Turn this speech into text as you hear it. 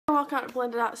welcome to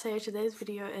Blended Out. So today's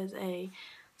video is a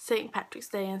St. Patrick's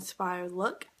Day inspired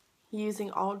look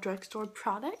using all Drugstore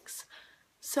products.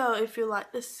 So if you'd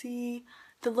like to see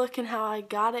the look and how I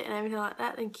got it and everything like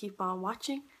that, then keep on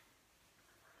watching.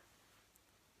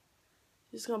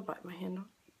 Just gonna bite my hand off.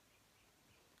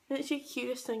 Isn't she the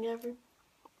cutest thing ever?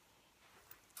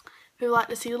 If you'd like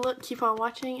to see the look, keep on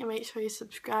watching and make sure you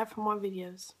subscribe for more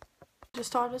videos. To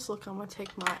start this look, I'm going to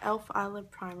take my e.l.f.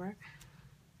 eyelid primer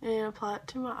and apply it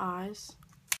to my eyes.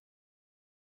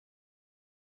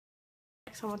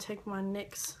 Next, I'm going to take my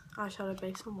NYX eyeshadow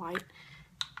base in white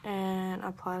and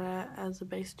apply that as a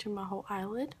base to my whole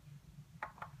eyelid.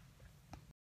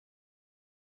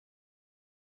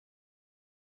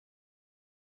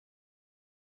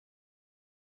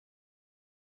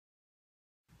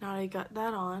 Now that I got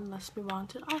that on, let's move on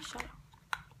to the eyeshadow.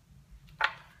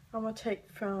 I'm going to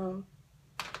take from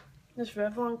this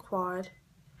Revlon Quad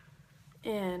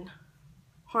in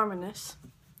Harmonious.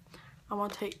 I'm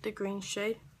going to take the green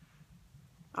shade,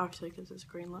 obviously because it's a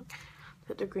green look.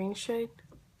 Take the green shade,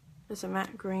 it's a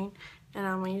matte green, and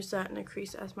I'm going to use that in the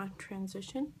crease as my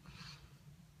transition.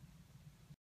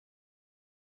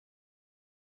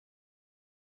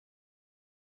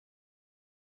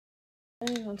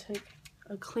 And I'm going to take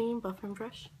a clean buffing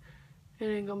brush and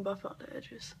then I'm going to buff out the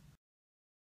edges.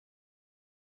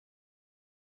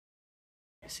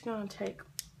 Next, I'm going to take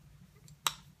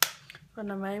from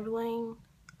the Maybelline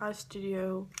Eye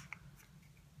Studio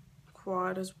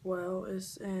Quad as well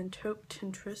as in Taupe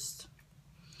Tintrist.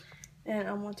 And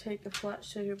I'm going to take a flat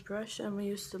shaded brush and I'm going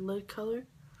to use the lid color,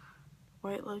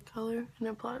 white lid color, and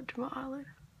apply it to my eyelid.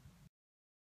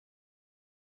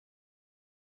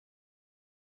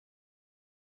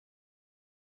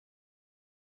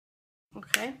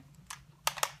 Okay.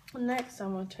 Next,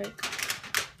 I'm going to take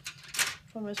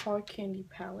from this Hard Candy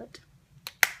palette.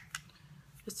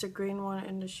 It's a green one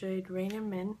in the shade Rain and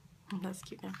Min. That's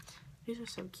cute now. These are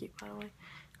so cute, by the way.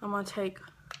 I'm going to take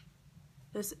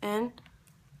this in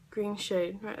green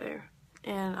shade right there.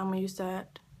 And I'm going to use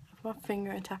that with my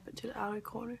finger and tap it to the outer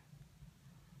corner.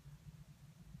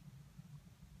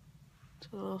 It's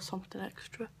a little something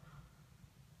extra.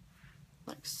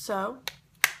 Like so.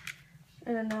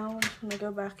 And then now I'm just going to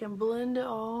go back and blend it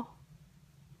all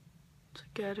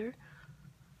together.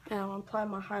 And I'm going to apply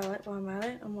my highlight while I'm at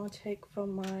it. I'm going to take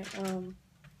from my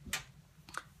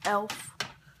e.l.f.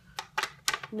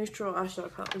 neutral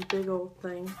eyeshadow palette, this big old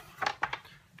thing.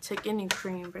 Take any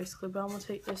cream basically, but I'm going to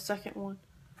take the second one.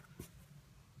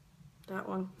 That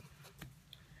one.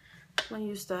 I'm going to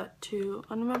use that to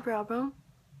under my brow bone.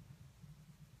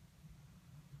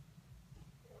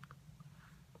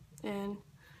 And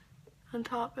on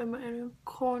top in my inner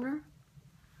corner.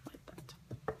 Like that.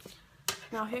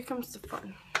 Now here comes the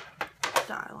fun.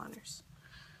 The eyeliners.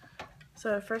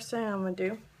 So the first thing I'm going to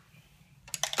do,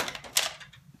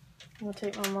 I'm going to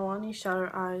take my Milani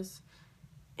Shadow Eyes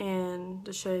in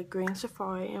the shade Green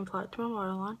Safari and apply it to my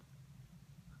waterline.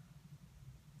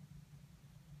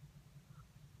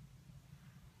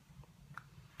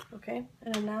 Okay,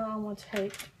 and then now I'm going to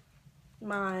take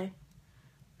my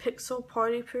Pixel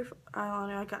Party Proof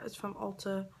eyeliner. I got this from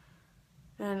Ulta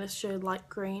and it's shade light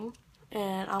green,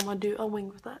 and I'm going to do a wing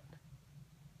with that.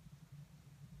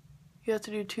 You have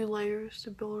to do 2 layers to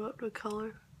build up the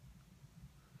color.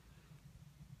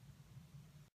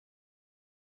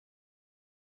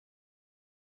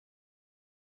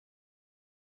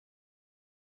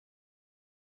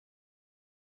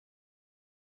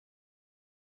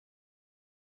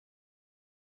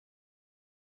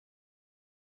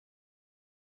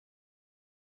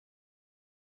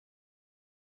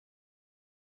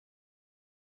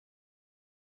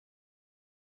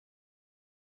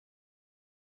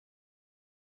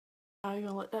 Now you're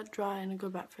going to let that dry and then go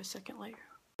back for a second layer.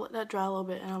 Let that dry a little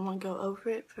bit and I'm going to go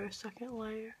over it for a second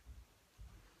layer.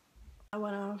 I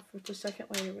went on for the second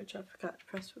layer, which I forgot to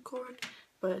press record,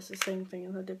 but it's the same thing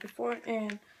as I did before.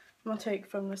 And I'm going to take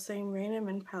from the same Rain and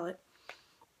Min palette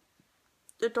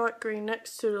the dark green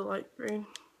next to the light green.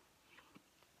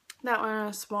 That one on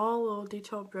a small little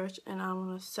detail brush, and I'm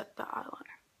going to set the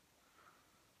eyeliner.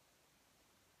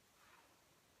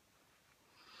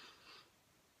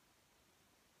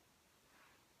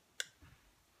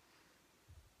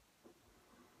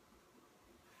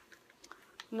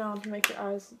 Now to make your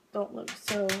eyes don't look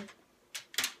so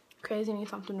crazy, you need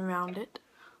something around it,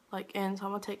 like in. So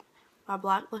I'm going to take my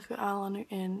black liquid eyeliner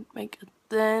and make a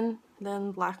thin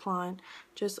black line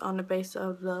just on the base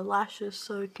of the lashes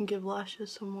so it can give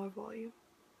lashes some more volume.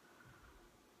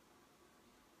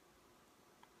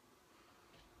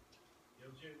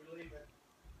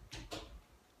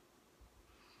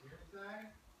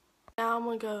 Now I'm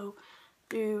going to go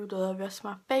do the rest of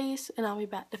my face, and I'll be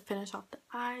back to finish off the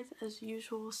eyes as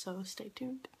usual, so stay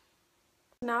tuned.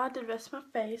 Now I did the rest of my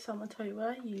face, so I'm going to tell you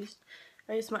what I used.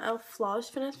 I used my e.l.f. Flawless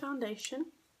Finish Foundation.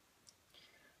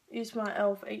 I used my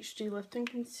e.l.f. HD Lifting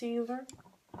Concealer.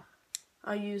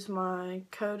 I used my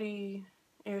Coty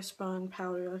Airspun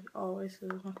Powder, like always,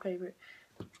 it was my favorite.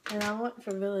 And I went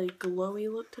for a really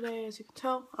glowy look today, as you can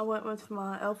tell. I went with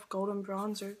my e.l.f. Golden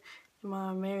Bronzer and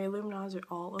my Mary Luminizer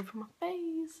all over my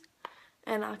face.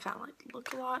 And I kind of like the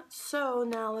look a lot. So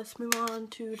now let's move on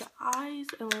to the eyes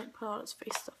and let me put all this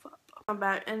face stuff up. I'm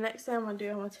back, and next thing I'm going to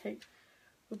do, I'm going to take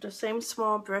with the same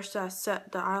small brush that I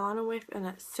set the eyeliner with and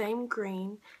that same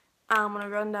green. I'm going to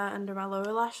run that under my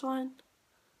lower lash line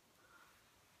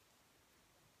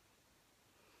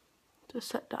to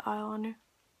set the eyeliner.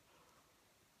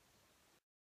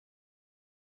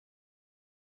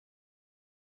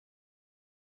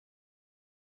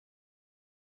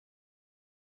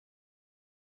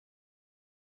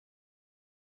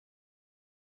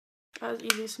 That was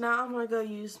easy. So now I'm going to go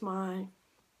use my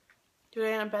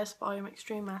Juliana Best Volume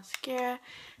Extreme Mascara,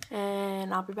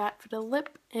 and I'll be back for the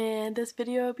lip, and this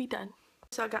video will be done.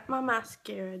 So I got my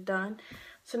mascara done.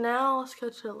 So now let's go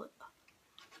to the lip.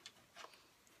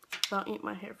 So I'll eat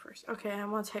my hair first. Okay,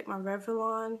 I'm going to take my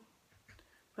Revlon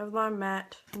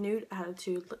Matte Nude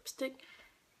Attitude lipstick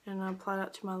and I'll apply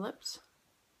that to my lips.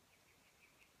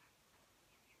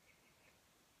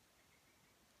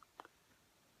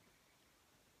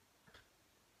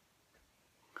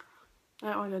 I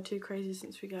don't want to go too crazy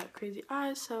since we got crazy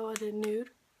eyes, so I did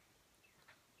nude.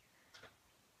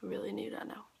 Really nude, I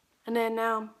know. And then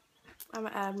now I'm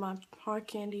going to add my Hard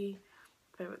Candy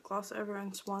favorite gloss ever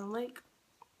in Swan Lake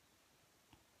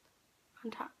on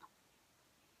top.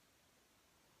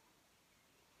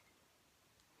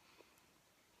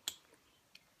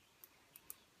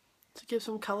 To give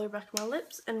some color back to my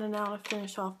lips. And then now to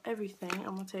finish off everything,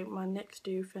 I'm going to take my NYX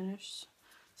Dew Finish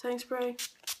setting spray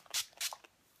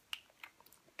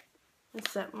and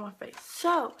set my face.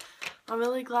 So, I'm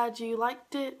really glad you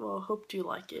liked it. Well, hoped you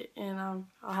like it. And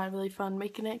I had really fun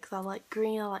making it because I like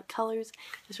green, I like colors.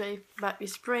 It's ready for about to be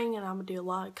spring, and I'm going to do a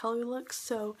lot of color looks.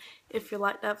 So, if you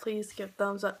like that, please give a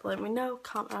thumbs up to let me know.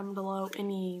 Comment down below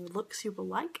any looks you would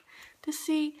like to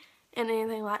see and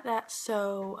anything like that.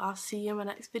 So, I'll see you in my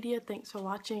next video. Thanks for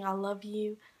watching. I love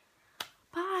you.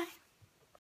 Bye.